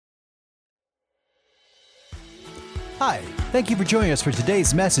Hi, thank you for joining us for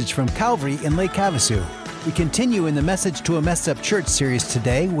today's message from Calvary in Lake Havasu. We continue in the Message to a Messed Up Church series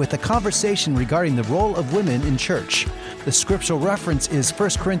today with a conversation regarding the role of women in church. The scriptural reference is 1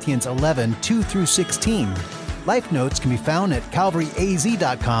 Corinthians 11, 2 through 16. Life notes can be found at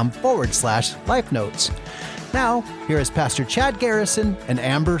calvaryaz.com/life notes. Now, here is Pastor Chad Garrison and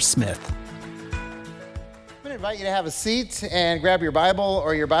Amber Smith. I'm going to invite you to have a seat and grab your Bible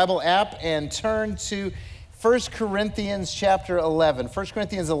or your Bible app and turn to 1 Corinthians chapter 11. 1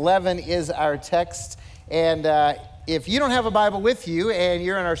 Corinthians 11 is our text. And if you don't have a Bible with you and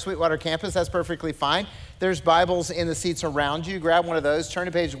you're in our Sweetwater campus, that's perfectly fine. There's Bibles in the seats around you. Grab one of those. Turn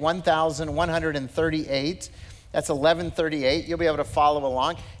to page 1138. That's 1138. You'll be able to follow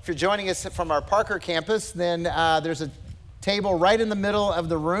along. If you're joining us from our Parker campus, then there's a table right in the middle of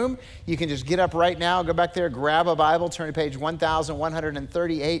the room. You can just get up right now, go back there, grab a Bible, turn to page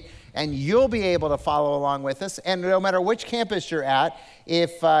 1138, and you'll be able to follow along with us. And no matter which campus you're at,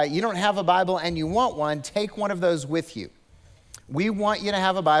 if you don't have a Bible and you want one, take one of those with you. We want you to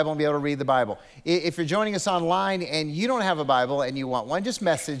have a Bible and be able to read the Bible. If you're joining us online and you don't have a Bible and you want one, just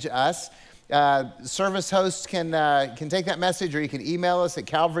message us. Service hosts can take that message, or you can email us at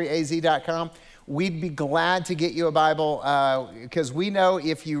calvaryaz.com. We'd be glad to get you a Bible because we know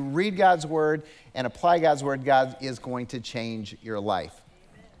if you read God's Word and apply God's Word, God is going to change your life.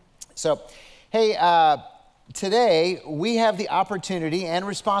 So, hey, today we have the opportunity and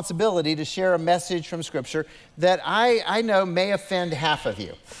responsibility to share a message from Scripture that I know may offend half of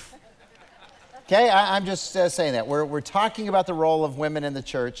you. Okay, I'm just saying that. We're talking about the role of women in the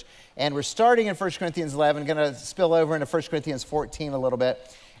church, and we're starting in 1 Corinthians 11, going to spill over into 1 Corinthians 14 a little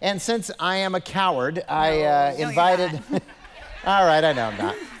bit. And since I am a coward, I invited... All right, I know I'm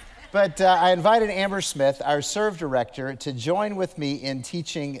not. But I invited Amber Smith, our Serve Director, to join with me in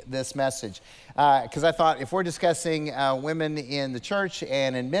teaching this message. Because I thought if we're discussing women in the church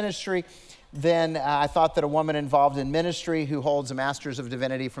and in ministry, then I thought that a woman involved in ministry who holds a Master's of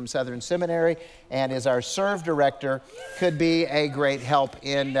Divinity from Southern Seminary and is our Serve Director could be a great help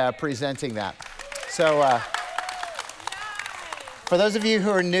in presenting that. So... For those of you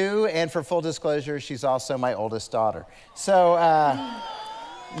who are new, and for full disclosure, she's also my oldest daughter. So,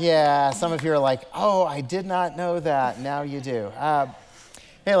 yeah, some of you are like, oh, I did not know that. Now you do.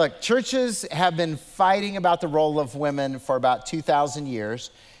 Hey, look, churches have been fighting about the role of women for about 2,000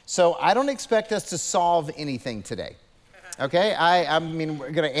 years. So I don't expect us to solve anything today. Okay? I mean,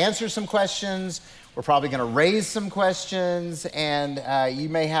 we're going to answer some questions. We're probably going to raise some questions. And you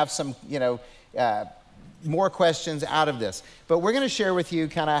may have some, more questions out of this. But we're going to share with you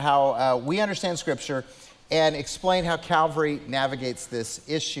kind of how we understand Scripture and explain how Calvary navigates this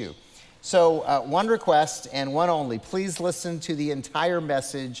issue. So one request and one only, please listen to the entire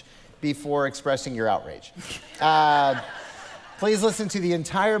message before expressing your outrage. Please listen to the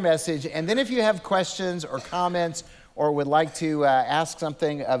entire message, and then if you have questions or comments or would like to ask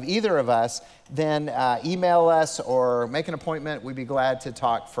something of either of us, then email us or make an appointment. We'd be glad to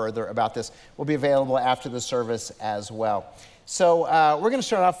talk further about this. We'll be available after the service as well. So we're going to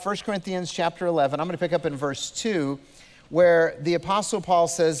start off 1 Corinthians chapter 11. I'm going to pick up in verse 2, where the Apostle Paul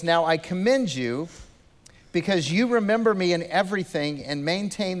says, "Now I commend you because you remember me in everything and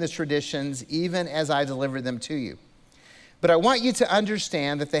maintain the traditions even as I delivered them to you. But I want you to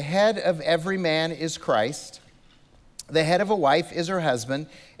understand that the head of every man is Christ. The head of a wife is her husband,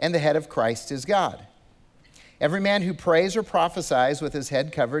 and the head of Christ is God. Every man who prays or prophesies with his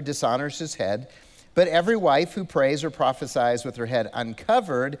head covered dishonors his head, but every wife who prays or prophesies with her head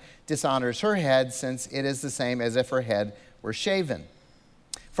uncovered dishonors her head, since it is the same as if her head were shaven.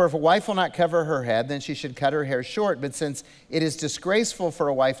 For if a wife will not cover her head, then she should cut her hair short, but since it is disgraceful for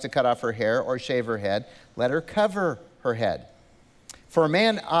a wife to cut off her hair or shave her head, let her cover her head. For a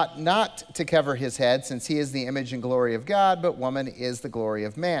man ought not to cover his head, since he is the image and glory of God, but woman is the glory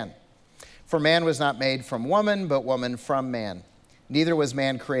of man. For man was not made from woman, but woman from man. Neither was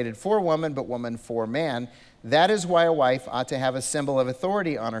man created for woman, but woman for man. That is why a wife ought to have a symbol of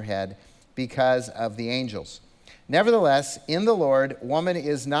authority on her head, because of the angels. Nevertheless, in the Lord, woman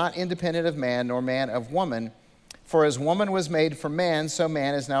is not independent of man, nor man of woman. For as woman was made from man, so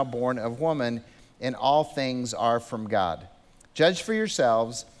man is now born of woman, and all things are from God. Judge for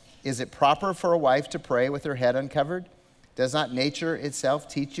yourselves, is it proper for a wife to pray with her head uncovered? Does not nature itself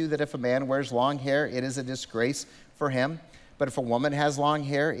teach you that if a man wears long hair, it is a disgrace for him? But if a woman has long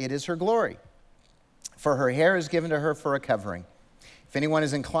hair, it is her glory. For her hair is given to her for a covering. If anyone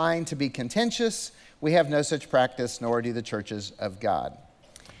is inclined to be contentious, we have no such practice, nor do the churches of God.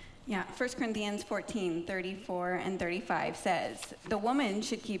 Yeah, 1 Corinthians 14, 34 and 35 says, "The woman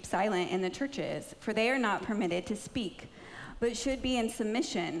should keep silent in the churches, for they are not permitted to speak, but should be in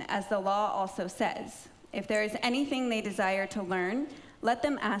submission, as the law also says. If there is anything they desire to learn, let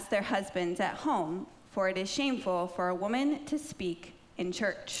them ask their husbands at home, for it is shameful for a woman to speak in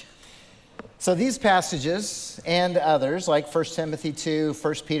church." So these passages and others, like 1 Timothy 2,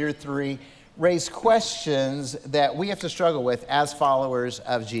 1 Peter 3, raise questions that we have to struggle with as followers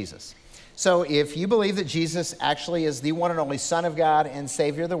of Jesus. So if you believe that Jesus actually is the one and only Son of God and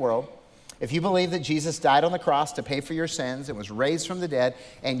Savior of the world, if you believe that Jesus died on the cross to pay for your sins and was raised from the dead,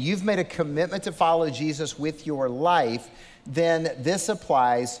 and you've made a commitment to follow Jesus with your life, then this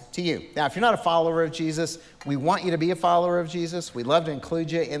applies to you. Now, if you're not a follower of Jesus, we want you to be a follower of Jesus. We'd love to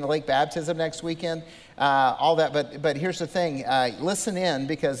include you in the lake baptism next weekend, all that. But here's the thing. Listen in,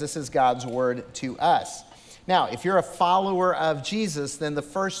 because this is God's word to us. Now, if you're a follower of Jesus, then the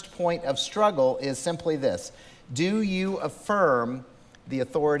first point of struggle is simply this. Do you affirm the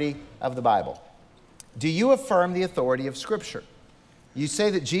authority of the Bible? Do you affirm the authority of Scripture? You say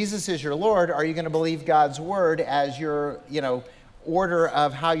that Jesus is your Lord. Are you going to believe God's word as your, order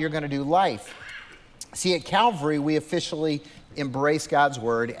of how you're going to do life? See, at Calvary, we officially embrace God's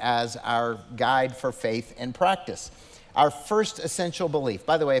word as our guide for faith and practice. Our first essential belief.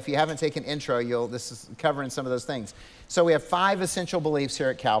 By the way, if you haven't taken intro, this is covering some of those things. So we have 5 essential beliefs here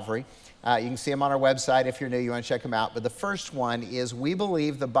at Calvary. You can see them on our website. If you're new, you want to check them out. But the first one is we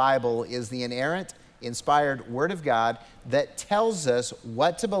believe the Bible is the inerrant, inspired Word of God that tells us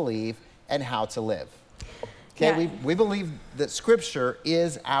what to believe and how to live. Okay, yeah. We believe that Scripture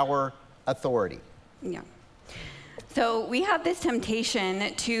is our authority. Yeah. So we have this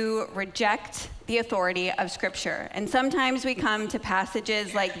temptation to reject the authority of Scripture. And sometimes we come to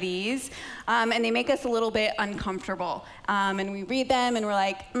passages like these, and they make us a little bit uncomfortable. And we read them, and we're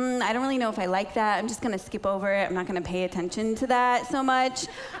like, I don't really know if I like that. I'm just going to skip over it. I'm not going to pay attention to that so much.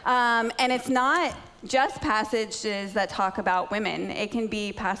 And it's not just passages that talk about women. It can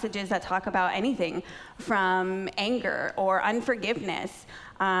be passages that talk about anything from anger or unforgiveness,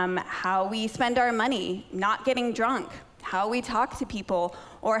 how we spend our money, not getting drunk, how we talk to people,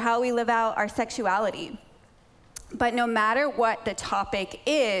 or how we live out our sexuality. But no matter what the topic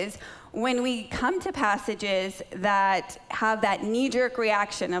is, when we come to passages that have that knee-jerk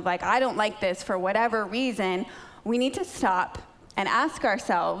reaction of like, I don't like this for whatever reason, we need to stop and ask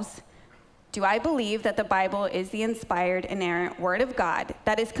ourselves, do I believe that the Bible is the inspired, inerrant Word of God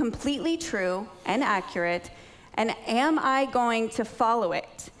that is completely true and accurate? And am I going to follow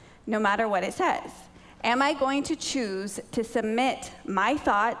it no matter what it says? Am I going to choose to submit my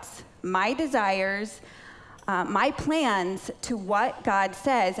thoughts, my desires, my plans to what God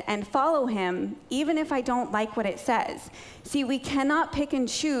says and follow Him even if I don't like what it says? See, we cannot pick and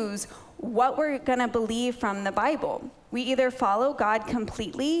choose what we're going to believe from the Bible. We either follow God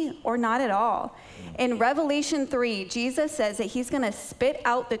completely or not at all. In Revelation 3, Jesus says that He's going to spit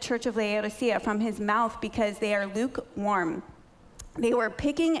out the church of Laodicea from His mouth because they are lukewarm. They were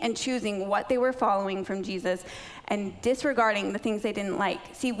picking and choosing what they were following from Jesus and disregarding the things they didn't like.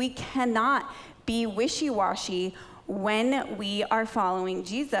 See, we cannot be wishy-washy when we are following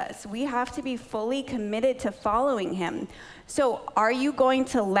Jesus. We have to be fully committed to following Him. So are you going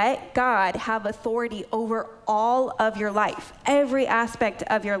to let God have authority over all of your life, every aspect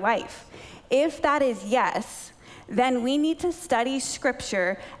of your life? If that is yes, then we need to study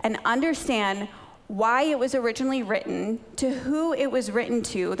Scripture and understand why it was originally written, to who it was written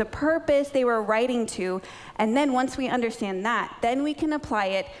to, the purpose they were writing to, and then once we understand that, then we can apply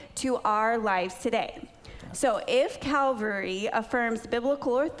it to our lives today. So if Calvary affirms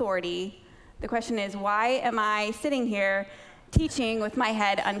biblical authority, the question is, why am I sitting here teaching with my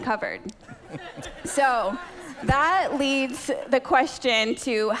head uncovered? So that leads the question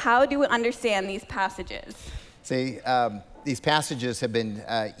to, how do we understand these passages? See, these passages have been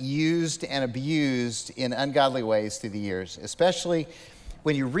used and abused in ungodly ways through the years, especially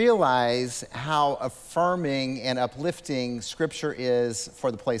when you realize how affirming and uplifting Scripture is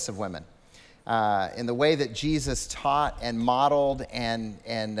for the place of women. In the way that Jesus taught and modeled and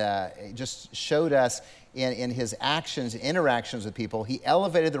just showed us in His actions, interactions with people, He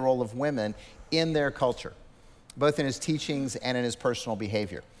elevated the role of women in their culture, both in His teachings and in His personal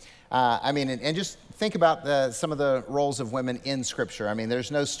behavior. And just think about some of the roles of women in Scripture. I mean,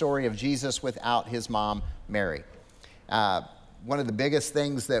 there's no story of Jesus without His mom, Mary. One of the biggest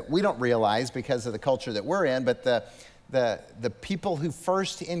things that we don't realize because of the culture that we're in, but the people who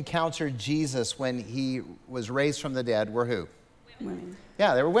first encountered Jesus when He was raised from the dead were who? Women.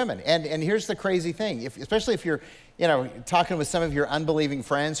 Yeah, they were women. And here's the crazy thing, especially if you're, talking with some of your unbelieving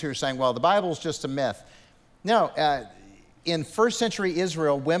friends who are saying, well, the Bible's just a myth. No, in first century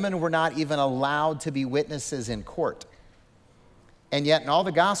Israel, women were not even allowed to be witnesses in court. And yet in all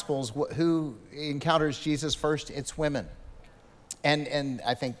the Gospels, who encounters Jesus first? It's women. And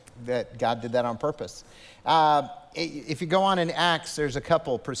I think that God did that on purpose. If you go on in Acts, there's a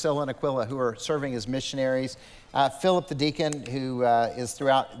couple, Priscilla and Aquila, who are serving as missionaries. Philip the deacon, who is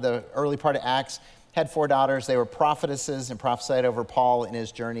throughout the early part of Acts, had 4 daughters. They were prophetesses and prophesied over Paul in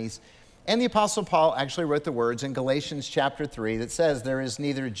his journeys. And the Apostle Paul actually wrote the words in Galatians chapter 3 that says, there is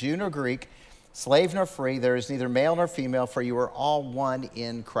neither Jew nor Greek, slave nor free, there is neither male nor female, for you are all one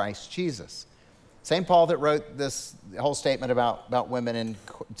in Christ Jesus. Same Paul that wrote this whole statement about women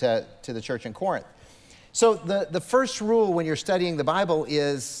to the church in Corinth. So the first rule when you're studying the Bible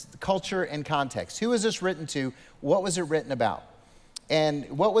is culture and context. Who is this written to? What was it written about? And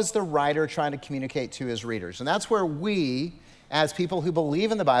what was the writer trying to communicate to his readers? And that's where we, as people who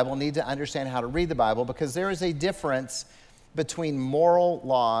believe in the Bible, need to understand how to read the Bible, because there is a difference between moral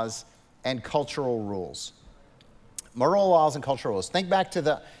laws and cultural rules. Moral laws and cultural rules. Think back to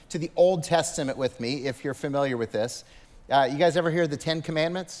the Old Testament with me, if you're familiar with this. You guys ever hear the 10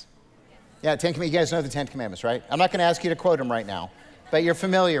 Commandments? Yeah, you guys know the 10 Commandments, right? I'm not going to ask you to quote them right now, but you're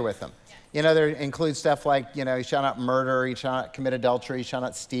familiar with them. There includes stuff like, you shall not murder, you shall not commit adultery, you shall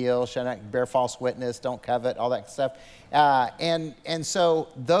not steal, shall not bear false witness, don't covet, all that stuff. And so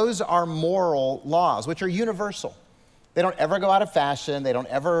those are moral laws, which are universal. They don't ever go out of fashion. They don't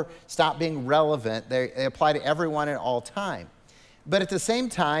ever stop being relevant. They apply to everyone at all time. But at the same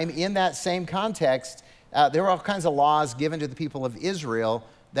time, in that same context, there were all kinds of laws given to the people of Israel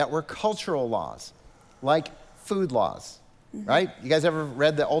that were cultural laws, like food laws, right? You guys ever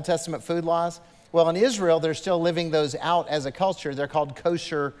read the Old Testament food laws? Well, in Israel, they're still living those out as a culture. They're called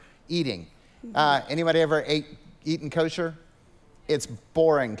kosher eating. Anybody ever eaten kosher? It's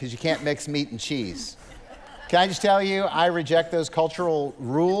boring because you can't mix meat and cheese. Can I just tell you, I reject those cultural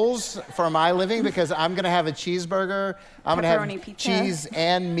rules for my living, because I'm going to have a cheeseburger. I'm going to have pizza. Cheese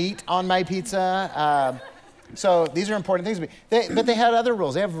and meat on my pizza. So these are important things. But they had other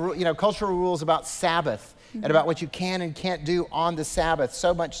rules. They have cultural rules about Sabbath and about what you can and can't do on the Sabbath,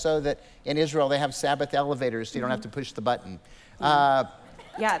 so much so that in Israel they have Sabbath elevators so you don't have to push the button.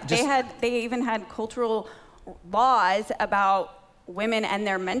 They even had cultural laws about women and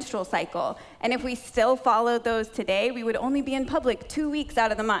their menstrual cycle. And if we still followed those today, we would only be in public 2 weeks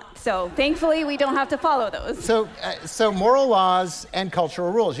out of the month. So thankfully, we don't have to follow those. So moral laws and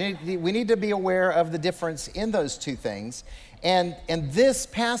cultural rules. We need to be aware of the difference in those two things. And this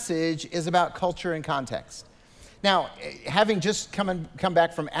passage is about culture and context. Now, having just come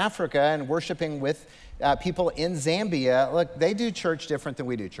back from Africa and worshiping with people in Zambia, look, they do church different than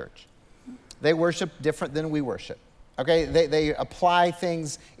we do church. They worship different than we worship. Okay, they apply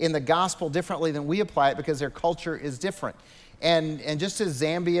things in the gospel differently than we apply it because their culture is different. And just as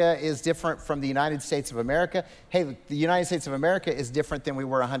Zambia is different from the United States of America, hey, the United States of America is different than we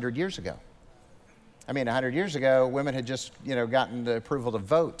were 100 years ago. I mean, 100 years ago, women had just, gotten the approval to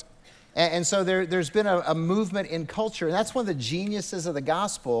vote. And so there's been a movement in culture. And that's one of the geniuses of the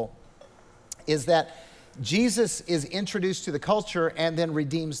gospel, is that Jesus is introduced to the culture and then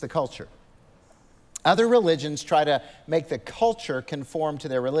redeems the culture. Other religions try to make the culture conform to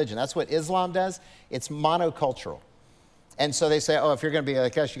their religion. That's what Islam does. It's monocultural. And so they say, oh, if you're going to be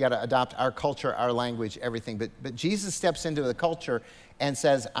like us, you got to adopt our culture, our language, everything. But Jesus steps into the culture and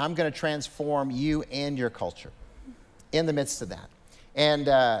says, I'm going to transform you and your culture in the midst of that.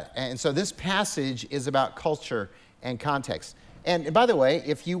 And so this passage is about culture and context. And by the way,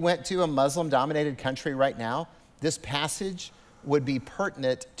 if you went to a Muslim-dominated country right now, this passage would be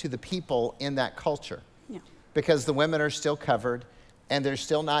pertinent to the people in that culture. Yeah. Because the women are still covered and they're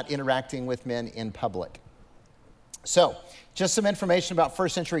still not interacting with men in public. So, just some information about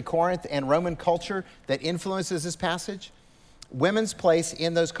first century Corinth and Roman culture that influences this passage. Women's place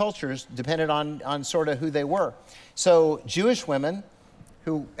in those cultures depended on sort of who they were. So, Jewish women,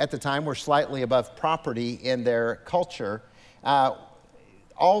 who at the time were slightly above property in their culture,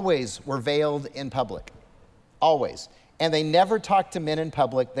 always were veiled in public. Always. And they never talked to men in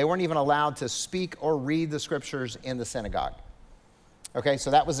public. They weren't even allowed to speak or read the scriptures in the synagogue. Okay, so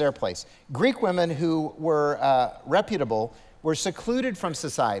that was their place. Greek women who were reputable were secluded from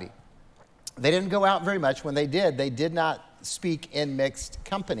society. They didn't go out very much. When they did not speak in mixed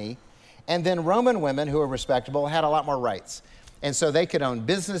company. And then Roman women who were respectable had a lot more rights. And so they could own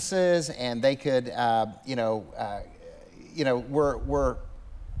businesses, and they could, were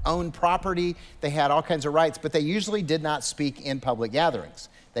own property, they had all kinds of rights, but they usually did not speak in public gatherings.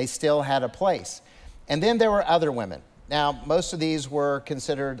 They still had a place. And then there were other women. Now, most of these were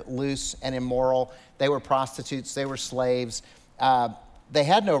considered loose and immoral. They were prostitutes, they were slaves. They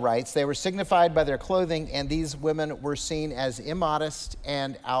had no rights. They were signified by their clothing, and these women were seen as immodest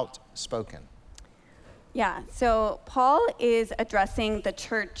and outspoken. Yeah, so Paul is addressing the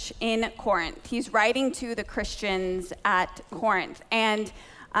church in Corinth. He's writing to the Christians at Corinth. And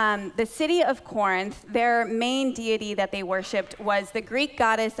the city of Corinth, their main deity that they worshipped was the Greek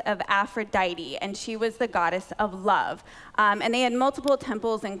goddess of Aphrodite, and she was the goddess of love. And they had multiple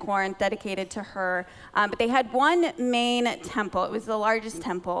temples in Corinth dedicated to her, but they had one main temple. It was the largest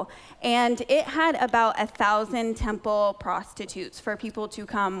temple, and it had about 1,000 temple prostitutes for people to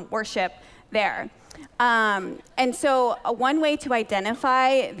come worship there. And so one way to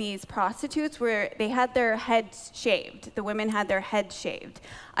identify these prostitutes were they had their heads shaved. The women had their heads shaved.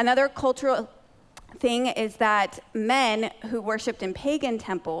 Another cultural thing is that men who worshiped in pagan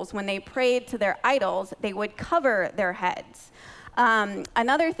temples, when they prayed to their idols, they would cover their heads.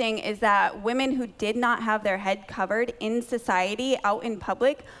 Another thing is that women who did not have their head covered in society, out in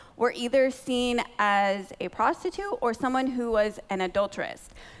public, were either seen as a prostitute or someone who was an adulteress.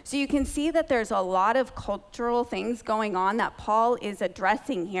 So you can see that there's a lot of cultural things going on that Paul is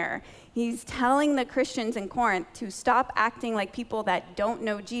addressing here. He's telling the Christians in Corinth to stop acting like people that don't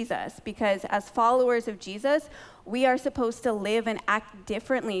know Jesus, because as followers of Jesus, we are supposed to live and act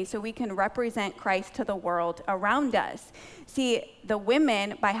differently so we can represent Christ to the world around us. See, the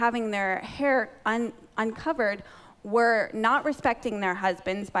women, by having their hair uncovered, were not respecting their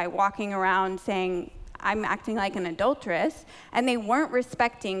husbands by walking around saying, I'm acting like an adulteress, and they weren't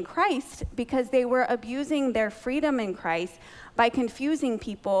respecting Christ because they were abusing their freedom in Christ by confusing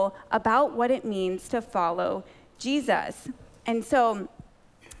people about what it means to follow Jesus. And so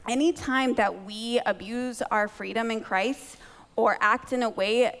anytime that we abuse our freedom in Christ or act in a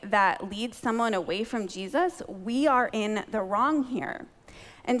way that leads someone away from Jesus, we are in the wrong here.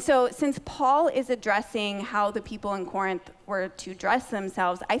 And so since Paul is addressing how the people in Corinth were to dress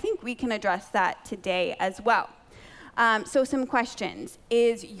themselves, I think we can address that today as well. So some questions.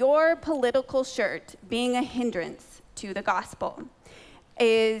 Is your political shirt being a hindrance to the gospel?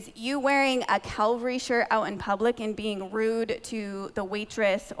 Is you wearing a Calvary shirt out in public and being rude to the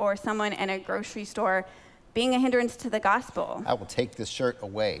waitress or someone in a grocery store being a hindrance to the gospel? I will take this shirt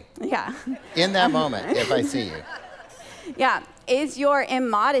away. Yeah. In that moment, if I see you. Yeah. Is your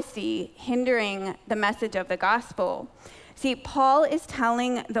immodesty hindering the message of the gospel? See, Paul is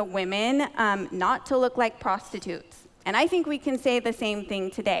telling the women not to look like prostitutes. And I think we can say the same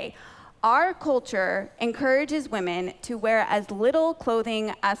thing today. Our culture encourages women to wear as little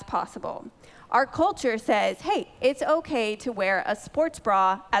clothing as possible. Our culture says, hey, it's okay to wear a sports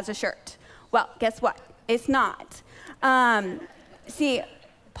bra as a shirt. Well, guess what? It's not. See,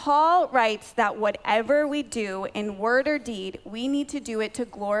 Paul writes that whatever we do in word or deed, we need to do it to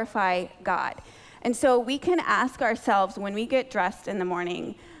glorify God. And so we can ask ourselves when we get dressed in the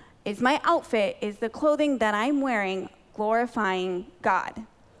morning, is my outfit, is the clothing that I'm wearing glorifying God?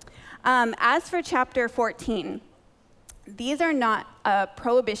 As for chapter 14, these are not a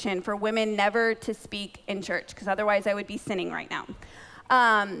prohibition for women never to speak in church, because otherwise I would be sinning right now.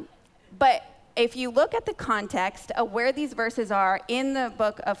 But if you look at the context of where these verses are in the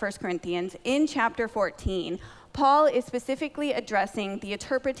book of 1 Corinthians, in chapter 14, Paul is specifically addressing the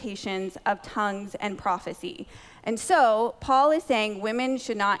interpretations of tongues and prophecy. And so Paul is saying women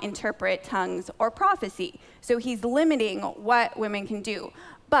should not interpret tongues or prophecy. So he's limiting what women can do.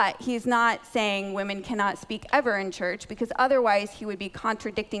 But he's not saying women cannot speak ever in church, because otherwise he would be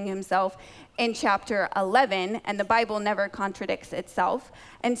contradicting himself in chapter 11, and the Bible never contradicts itself.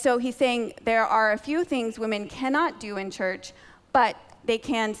 And so he's saying there are a few things women cannot do in church, but they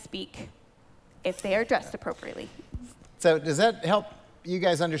can speak if they are dressed appropriately. So does that help you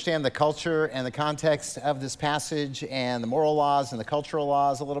guys understand the culture and the context of this passage and the moral laws and the cultural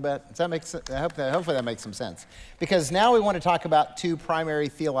laws a little bit? Does that make sense? Hopefully that makes some sense. Because now we want to talk about two primary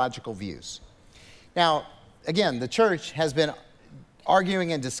theological views. Now, again, the church has been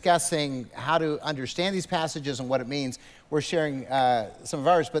arguing and discussing how to understand these passages and what it means. We're sharing some of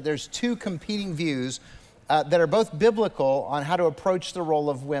ours, but there's two competing views that are both biblical on how to approach the role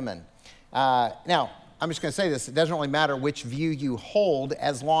of women. Now, I'm just going to say this, it doesn't really matter which view you hold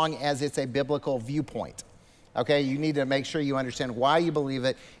as long as it's a biblical viewpoint. Okay, you need to make sure you understand why you believe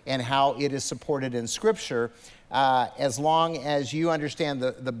it and how it is supported in Scripture, as long as you understand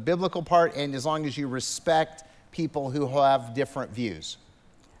the biblical part and as long as you respect people who have different views.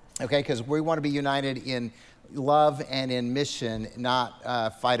 Okay, because we want to be united in love and in mission,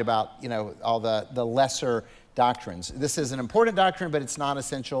 not fight about, all the lesser doctrines. This is an important doctrine, but it's not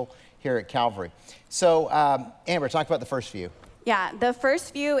essential here at Calvary. So, Amber, talk about the first view. Yeah, the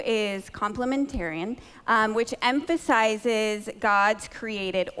first view is complementarian, which emphasizes God's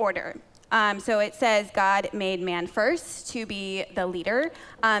created order. So it says God made man first to be the leader.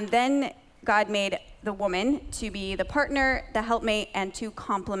 Then God made the woman to be the partner, the helpmate, and to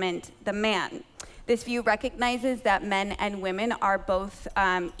complement the man. This view recognizes that men and women are both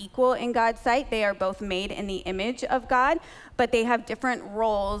equal in God's sight. They are both made in the image of God, but they have different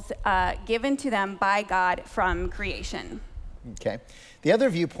roles given to them by God from creation. Okay. The other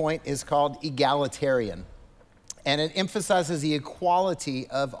viewpoint is called egalitarian, and it emphasizes the equality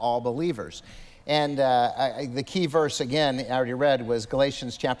of all believers. And the key verse, again, I already read, was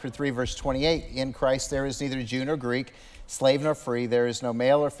Galatians chapter 3, verse 28. In Christ there is neither Jew nor Greek, slave nor free, there is no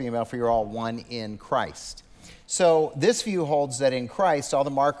male or female, for you're all one in Christ. So this view holds that in Christ, all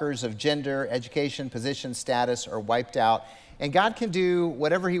the markers of gender, education, position, status are wiped out, and God can do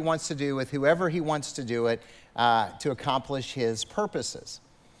whatever he wants to do with whoever he wants to do it to accomplish his purposes.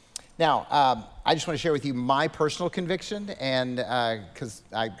 Now, I just want to share with you my personal conviction, and because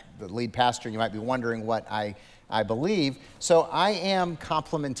I'm the lead pastor, you might be wondering what I believe. So I am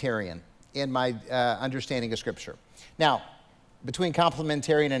complementarian in my understanding of Scripture. Now, between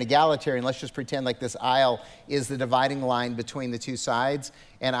complementarian and egalitarian, let's just pretend like this aisle is the dividing line between the two sides,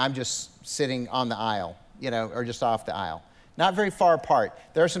 and I'm just sitting on the aisle, or just off the aisle. Not very far apart.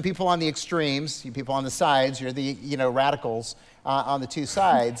 There are some people on the extremes, you people on the sides, you're the radicals on the two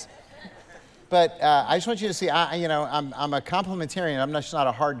sides. But I just want you to see, I'm a complementarian. I'm just not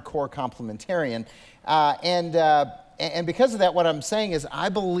a hardcore complementarian. And because of that, what I'm saying is I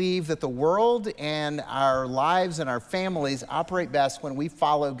believe that the world and our lives and our families operate best when we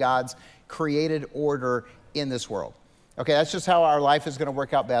follow God's created order in this world. Okay, that's just how our life is going to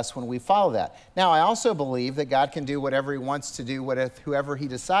work out best when we follow that. Now, I also believe that God can do whatever he wants to do with whoever he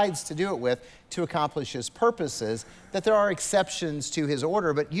decides to do it with to accomplish his purposes, that there are exceptions to his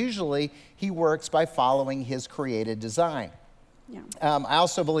order, but usually he works by following his created design. Yeah. I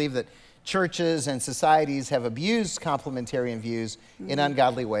also believe that churches and societies have abused complementarian views in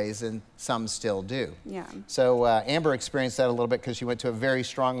ungodly ways, and some still do. Yeah. So Amber experienced that a little bit because she went to a very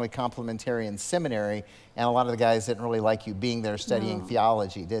strongly complementarian seminary, and a lot of the guys didn't really like you being there studying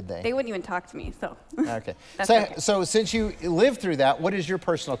theology, did they? They wouldn't even talk to me, so. Okay. Okay. So since you lived through that, what is your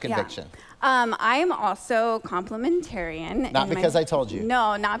personal conviction? Yeah. I'm also complementarian. Not because I told you.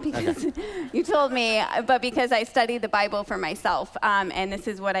 No, not because you told me, but because I studied the Bible for myself, and this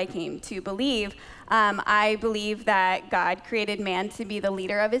is what I came to believe. I believe that God created man to be the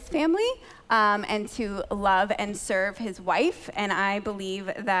leader of his family and to love and serve his wife, and I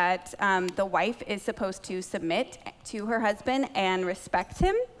believe that the wife is supposed to submit to her husband and respect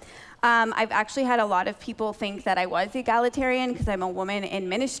him. I've actually had a lot of people think that I was egalitarian because I'm a woman in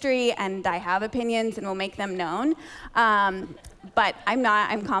ministry and I have opinions and will make them known. But I'm not.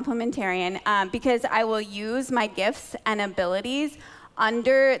 I'm complementarian because I will use my gifts and abilities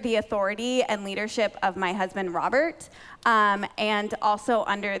under the authority and leadership of my husband, Robert, and also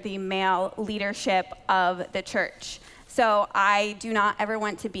under the male leadership of the church. So I do not ever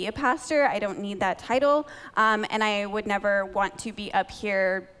want to be a pastor. I don't need that title, and I would never want to be up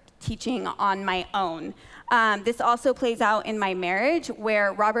here teaching on my own. This also plays out in my marriage,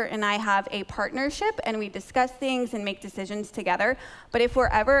 where Robert and I have a partnership and we discuss things and make decisions together. But if we're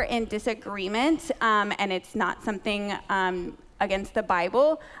ever in disagreement and it's not something against the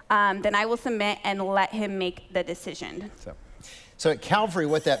Bible, then I will submit and let him make the decision. So at Calvary,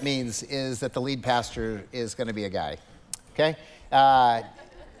 what that means is that the lead pastor is going to be a guy, okay?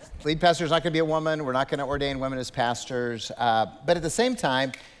 Lead pastor is not going to be a woman. We're not going to ordain women as pastors. But at the same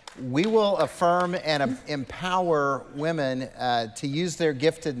time, we will affirm and empower women to use their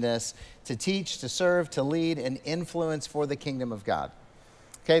giftedness to teach, to serve, to lead, and influence for the kingdom of God.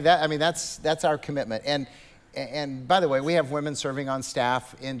 Okay, that's our commitment. And by the way, we have women serving on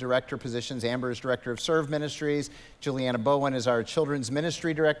staff in director positions. Amber is director of Serve Ministries. Juliana Bowen is our children's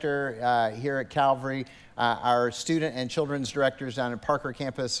ministry director here at Calvary. Our student and children's directors down at Parker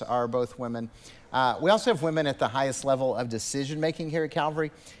campus are both women. We also have women at the highest level of decision making here at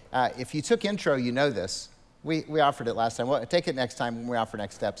Calvary. If you took intro, you know this. We offered it last time. We'll take it next time when we offer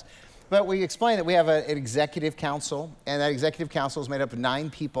next steps. But we explained that we have an executive council, and that executive council is made up of 9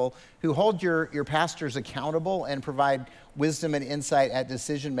 people who hold your pastors accountable and provide wisdom and insight at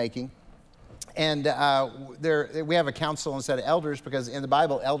decision making. And we have a council instead of elders because in the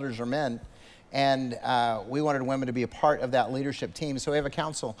Bible, elders are men. And we wanted women to be a part of that leadership team. So we have a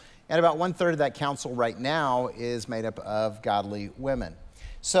council. And about 1/3 of that council right now is made up of godly women.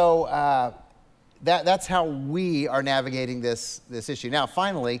 So that's how we are navigating this issue. Now,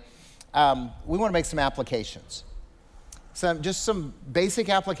 finally, we want to make some applications. Just some basic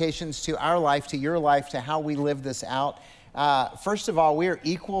applications to our life, to your life, to how we live this out. First of all, we are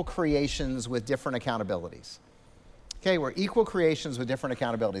equal creations with different accountabilities. Okay, we're equal creations with different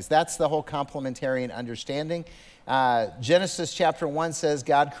accountabilities. That's the whole complementarian understanding. Genesis chapter 1 says,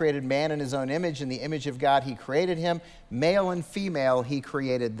 God created man in his own image. In the image of God, he created him. Male and female, he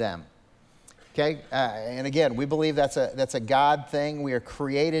created them. Okay, and again, we believe that's a God thing. We are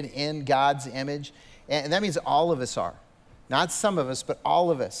created in God's image. And that means all of us are. Not some of us, but all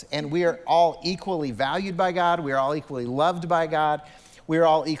of us. And we are all equally valued by God. We are all equally loved by God. We are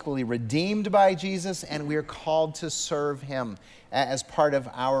all equally redeemed by Jesus. And we are called to serve him as part of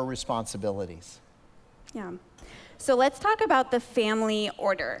our responsibilities. Yeah. So let's talk about the family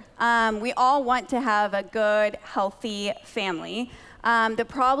order. We all want to have a good, healthy family. The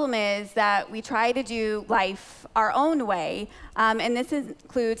problem is that we try to do life our own way. And this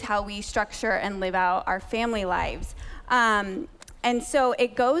includes how we structure and live out our family lives. And so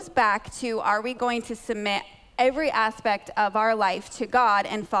it goes back to, are we going to submit every aspect of our life to God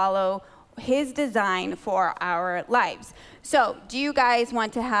and follow his design for our lives? So do you guys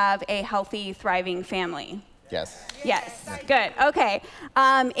want to have a healthy, thriving family? Yes. Yes, good, okay.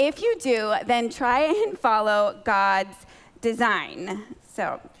 If you do, then try and follow God's design.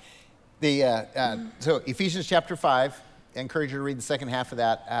 So Ephesians chapter 5, I encourage you to read the second half of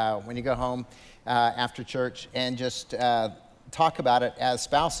that when you go home after church, and just talk about it as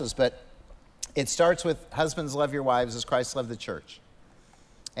spouses. But it starts with, husbands, love your wives as Christ loved the church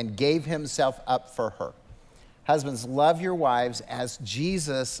and gave himself up for her. Husbands, love your wives as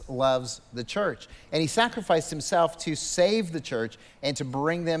Jesus loves the church. And he sacrificed himself to save the church and to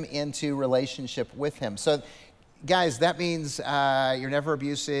bring them into relationship with him. So guys, that means you're never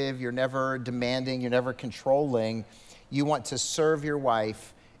abusive, you're never demanding, you're never controlling. You want to serve your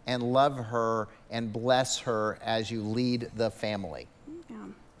wife and love her and bless her as you lead the family. Yeah.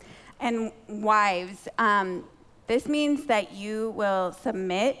 And wives, this means that you will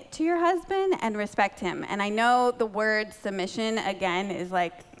submit to your husband and respect him. And I know the word submission, again, is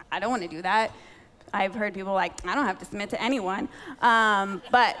like, I don't want to do that. I've heard people like, I don't have to submit to anyone. But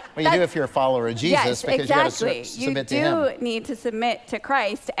well, you do if you're a follower of Jesus, yes, because exactly. you got to submit to him. You do need to submit to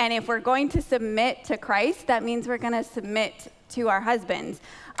Christ. And if we're going to submit to Christ, that means we're going to submit to our husbands.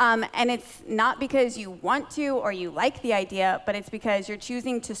 And it's not because you want to or you like the idea, but it's because you're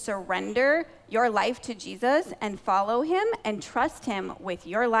choosing to surrender your life to Jesus and follow him and trust him with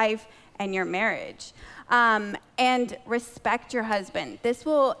your life and your marriage. And respect your husband. This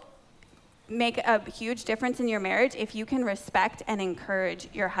will make a huge difference in your marriage if you can respect and encourage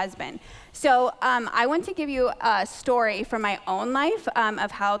your husband. So I want to give you a story from my own life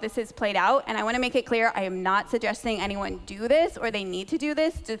of how this has played out. And I want to make it clear, I am not suggesting anyone do this or they need to do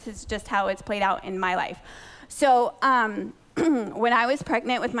this. This is just how it's played out in my life. So when I was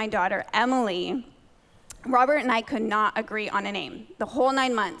pregnant with my daughter, Emily, Robert and I could not agree on a name. The whole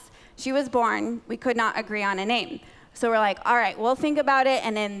 9 months. She was born, we could not agree on a name. So we're like, all right, we'll think about it,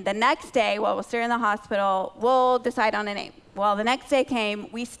 and then the next day, while we're still in the hospital, we'll decide on a name. Well, the next day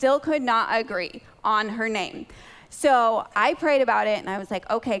came, we still could not agree on her name. So I prayed about it, and I was like,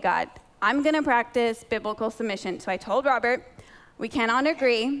 okay, God, I'm going to practice biblical submission. So I told Robert, we cannot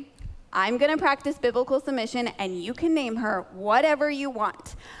agree. I'm going to practice biblical submission, and you can name her whatever you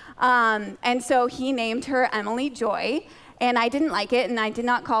want. And so he named her Emily Joy, and I didn't like it, and I did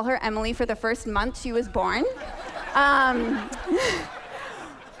not call her Emily for the first month she was born. I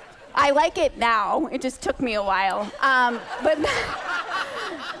like it now. It just took me a while. But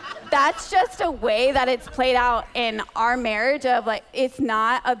that's just a way that it's played out in our marriage of like, it's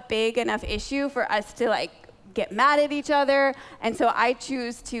not a big enough issue for us to like get mad at each other. And so I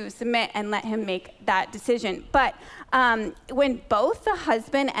choose to submit and let him make that decision. But when both the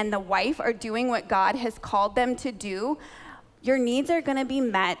husband and the wife are doing what God has called them to do, your needs are going to be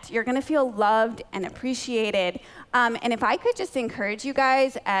met. You're going to feel loved and appreciated. And if I could just encourage you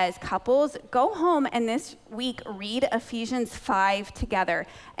guys as couples, go home and this week read Ephesians 5 together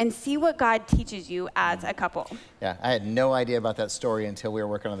and see what God teaches you as a couple. Yeah, I had no idea about that story until we were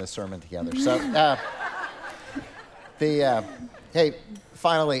working on this sermon together. So, hey,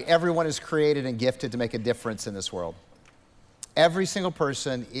 finally, everyone is created and gifted to make a difference in this world. Every single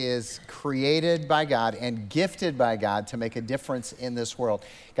person is created by God and gifted by God to make a difference in this world.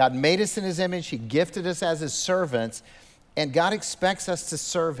 God made us in his image. He gifted us as his servants, and God expects us to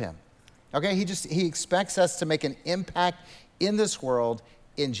serve him. Okay? He expects us to make an impact in this world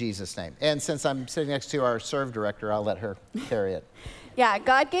in Jesus' name. And since I'm sitting next to our serve director, I'll let her carry it. Yeah,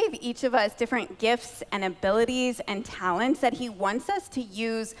 God gave each of us different gifts and abilities and talents that he wants us to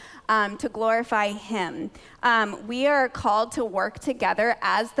use to glorify him. We are called to work together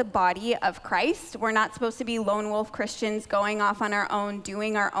as the body of Christ. We're not supposed to be lone wolf Christians going off on our own,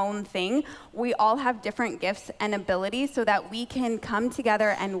 doing our own thing. We all have different gifts and abilities so that we can come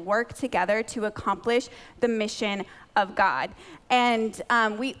together and work together to accomplish the mission of God. And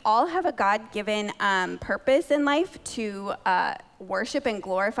we all have a God-given purpose in life to worship and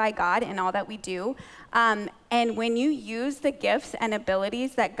glorify God in all that we do. And when you use the gifts and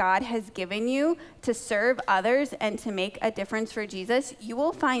abilities that God has given you to serve others and to make a difference for Jesus, you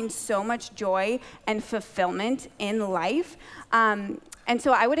will find so much joy and fulfillment in life. And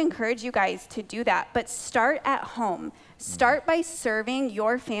so I would encourage you guys to do that, but start at home. Start by serving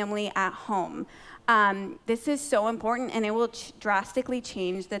your family at home. This is so important, and it will drastically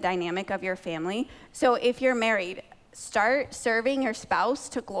change the dynamic of your family. So if you're married, start serving your spouse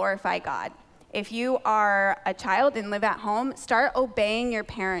to glorify God. If you are a child and live at home, start obeying your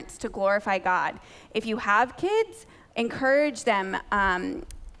parents to glorify God. If you have kids, encourage them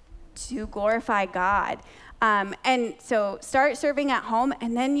to glorify God. And so start serving at home,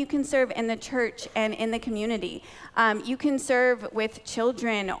 and then you can serve in the church and in the community. You can serve with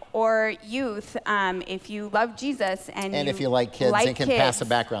children or youth if you love Jesus. And if you like kids and can pass a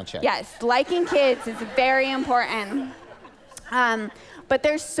background check. Yes, liking kids is very important. But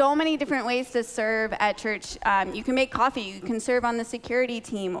there's so many different ways to serve at church. You can make coffee. You can serve on the security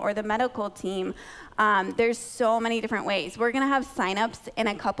team or the medical team. There's so many different ways. We're going to have signups in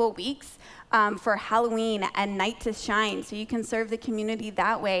a couple weeks for Halloween and Night to Shine, so you can serve the community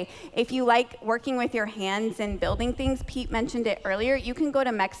that way. If you like working with your hands and building things, Pete mentioned it earlier, you can go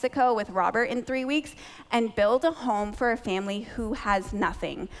to Mexico with Robert in 3 weeks and build a home for a family who has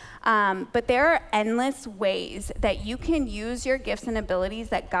nothing. But there are endless ways that you can use your gifts and abilities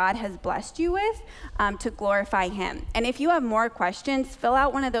that God has blessed you with to glorify him. And if you have more questions, fill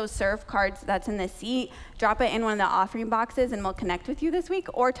out one of those serve cards that's in the seat, drop it in one of the offering boxes, and we'll connect with you this week,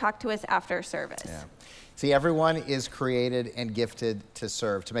 or talk to us after service. Yeah. See, everyone is created and gifted to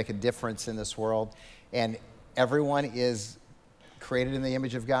serve, to make a difference in this world. And everyone is created in the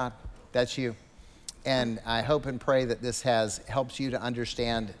image of God. That's you. And I hope and pray that this has helped you to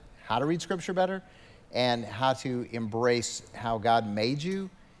understand how to read Scripture better and how to embrace how God made you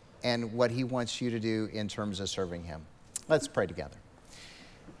and what he wants you to do in terms of serving him. Let's pray together.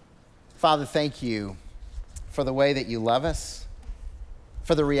 Father, thank you for the way that you love us,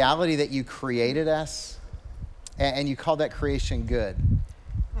 for the reality that you created us, and you called that creation good.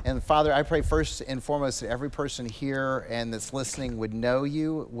 And Father, I pray first and foremost that every person here and that's listening would know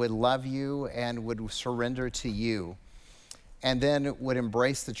you, would love you, and would surrender to you, and then would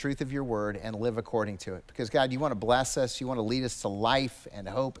embrace the truth of your word and live according to it. Because God, you want to bless us, you want to lead us to life and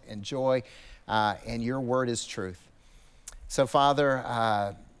hope and joy, and your word is truth. So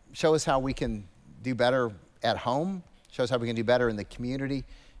Father, show us how we can do better at home. Show us how we can do better in the community.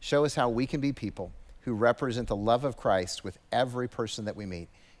 Show us how we can be people who represent the love of Christ with every person that we meet.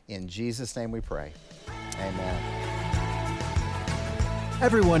 In Jesus' name we pray. Amen.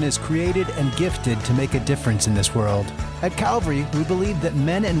 Everyone is created and gifted to make a difference in this world. At Calvary, we believe that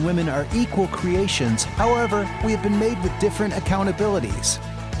men and women are equal creations. However, we have been made with different accountabilities.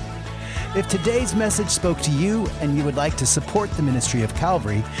 If today's message spoke to you and you would like to support the ministry of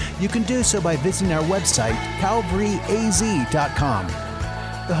Calvary, you can do so by visiting our website, calvaryaz.com.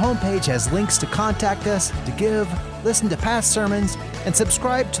 The homepage has links to contact us, to give, listen to past sermons, and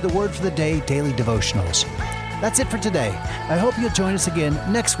subscribe to the Word for the Day daily devotionals. That's it for today. I hope you'll join us again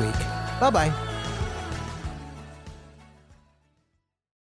next week. Bye-bye.